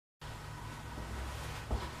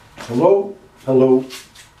Hello, hello,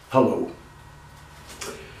 hello.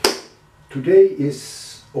 Today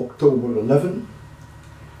is October 11,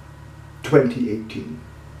 2018.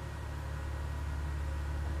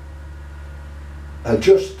 I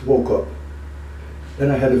just woke up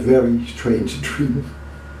and I had a very strange dream.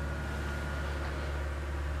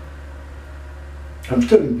 I'm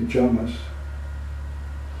still in pajamas.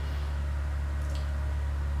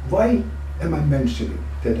 Why am I mentioning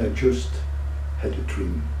that I just had a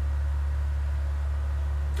dream?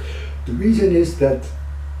 The reason is that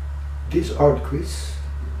this art quiz,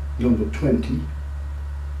 number 20,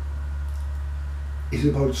 is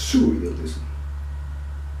about surrealism.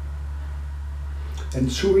 And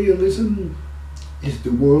surrealism is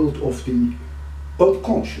the world of the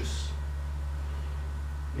unconscious.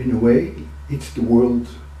 In a way, it's the world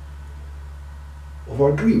of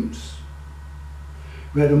our dreams,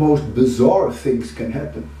 where the most bizarre things can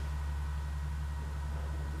happen.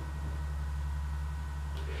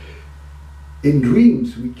 In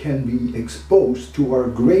dreams, we can be exposed to our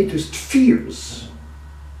greatest fears,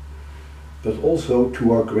 but also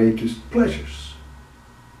to our greatest pleasures.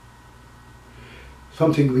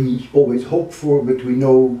 Something we always hope for, but we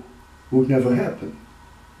know would never happen.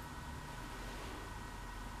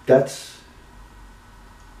 That's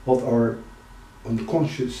what our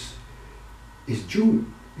unconscious is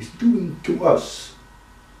doing to us.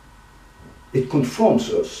 It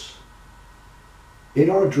confronts us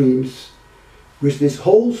in our dreams with this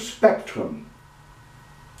whole spectrum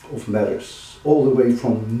of matters, all the way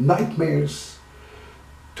from nightmares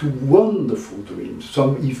to wonderful dreams,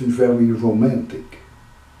 some even very romantic.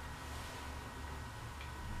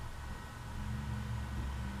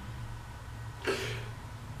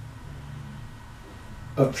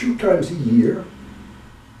 A few times a year,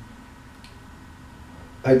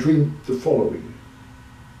 I dream the following.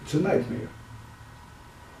 It's a nightmare.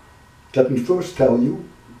 Let me first tell you,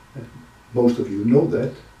 most of you know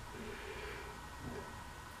that,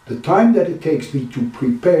 the time that it takes me to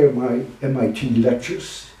prepare my MIT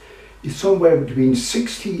lectures is somewhere between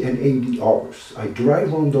 60 and 80 hours. I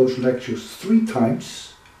drive on those lectures 3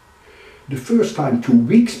 times. The first time 2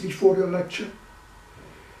 weeks before the lecture,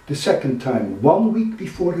 the second time 1 week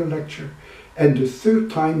before the lecture, and the third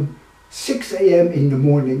time 6 a.m. in the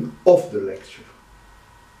morning of the lecture.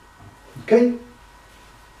 Okay?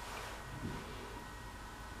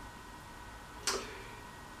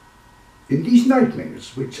 In these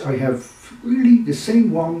nightmares, which I have really the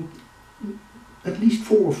same one at least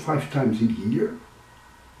 4 or 5 times a year,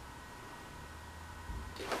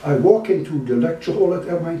 I walk into the lecture hall at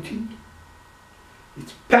MIT.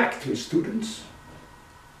 It's packed with students,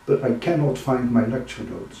 but I cannot find my lecture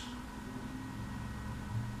notes.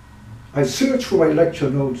 I search for my lecture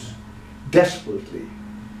notes desperately.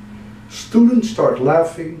 Students start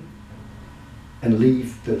laughing and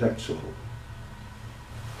leave the lecture hall.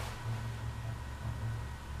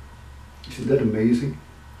 Isn't that amazing?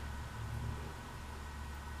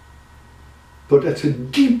 But that's a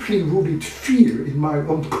deeply rooted fear in my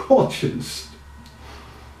unconscious.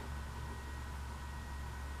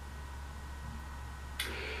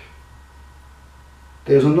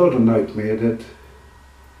 There's another nightmare that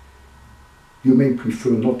you may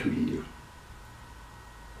prefer not to hear.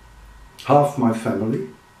 Half my family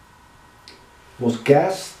was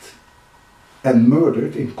gassed and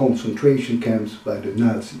murdered in concentration camps by the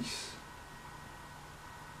Nazis.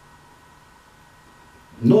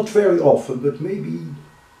 Not very often, but maybe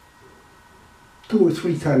 2 or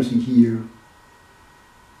 3 times a year,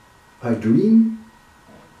 I dream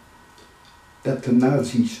that the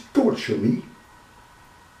Nazis torture me,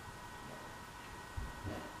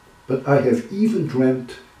 but I have even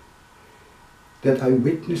dreamt that I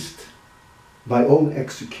witnessed my own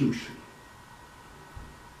execution.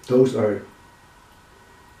 Those are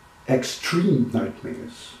extreme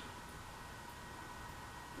nightmares,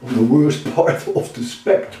 on the worst part of the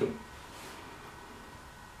spectrum,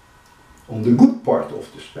 on the good part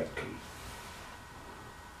of the spectrum.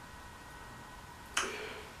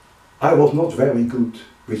 I was not very good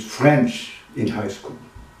with French in high school.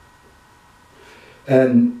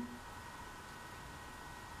 And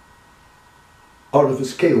out of a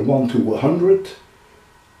scale 1 to 100,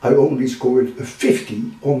 I only scored a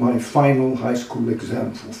 50 on my final high school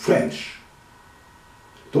exam for French.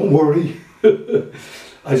 Don't worry,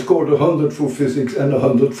 I scored 100 for physics and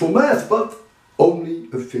 100 for math, but only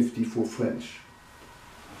a 50 for French.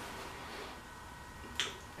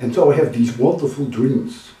 And so I have these wonderful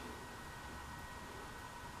dreams.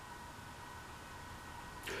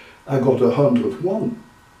 I got 101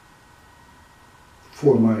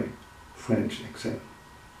 for my French exam.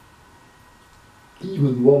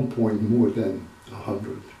 even 1 point more than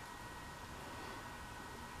 100.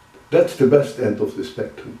 That's the best end of the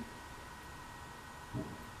spectrum.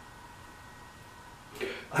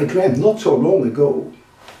 I dreamt not so long ago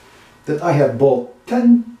that I had bought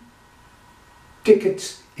 10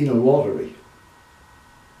 tickets in a lottery.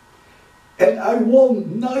 And I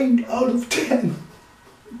won 9 out of 10.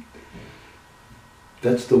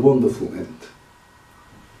 That's the wonderful end.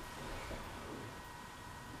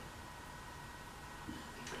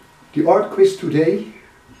 The art quiz today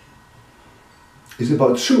is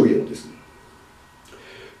about surrealism.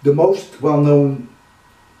 The most well-known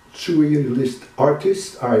surrealist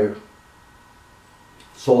artists are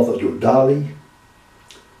Salvador Dali,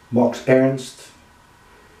 Max Ernst,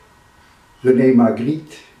 René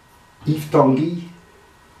Magritte, Yves Tanguy,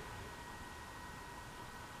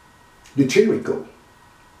 de Chirico.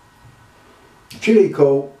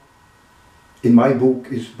 Chirico, in my book,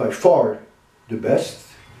 is by far the best,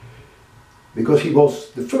 because he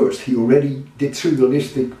was the first. He already did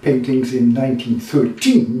surrealistic paintings in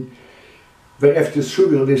 1913, whereas the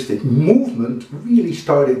surrealistic movement really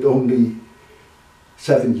started only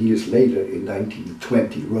 7 years later, in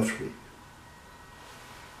 1920 roughly.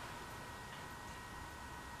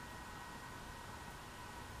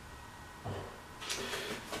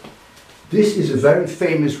 This is a very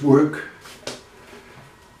famous work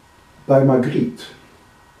by Magritte,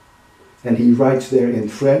 and he writes there in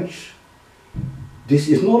French, "This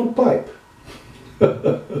is not a pipe."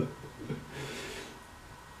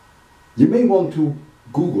 You may want to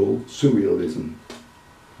Google surrealism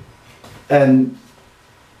and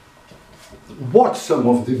watch some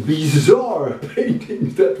of the bizarre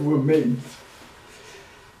paintings that were made.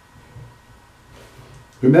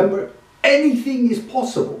 Remember, anything is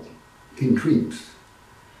possible in dreams.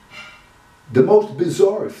 The most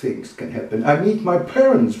bizarre things can happen. I meet my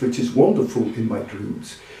parents, which is wonderful, in my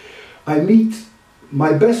dreams. I meet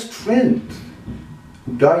my best friend,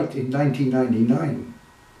 who died in 1999,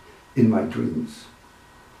 in my dreams.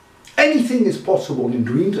 Anything is possible in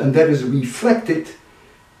dreams, and that is reflected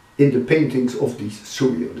in the paintings of these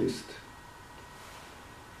surrealists.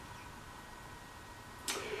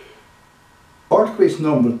 Art quiz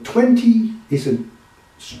number 20 is a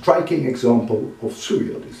striking example of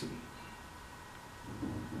surrealism.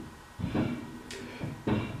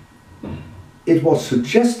 It was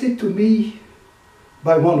suggested to me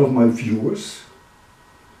by one of my viewers,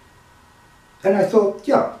 and I thought,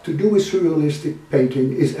 yeah, to do a surrealistic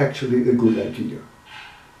painting is actually a good idea.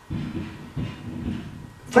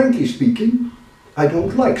 Frankly speaking, I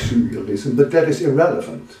don't like surrealism, but that is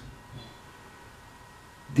irrelevant.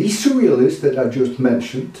 These surrealists that I just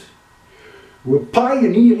mentioned were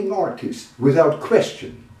pioneering artists without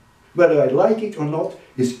question. Whether I like it or not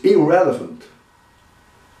is irrelevant.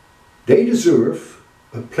 They deserve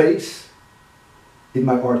a place in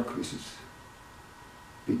my art quizzes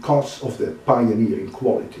because of their pioneering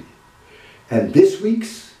quality. And this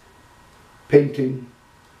week's painting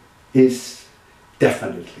is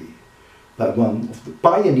definitely by one of the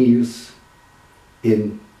pioneers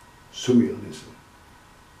in surrealism.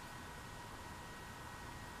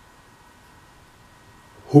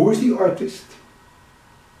 Who is the artist?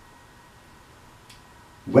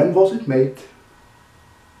 When was it made?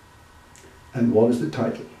 And what is the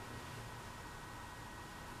title?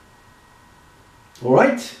 All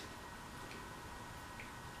right,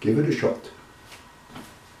 give it a shot.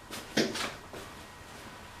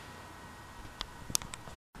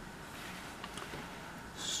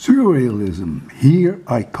 Surrealism, here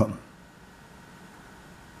I come.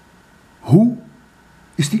 Who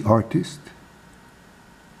is the artist?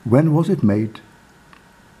 When was it made?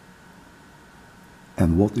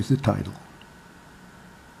 And what is the title?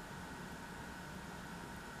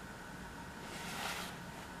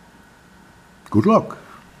 Good luck.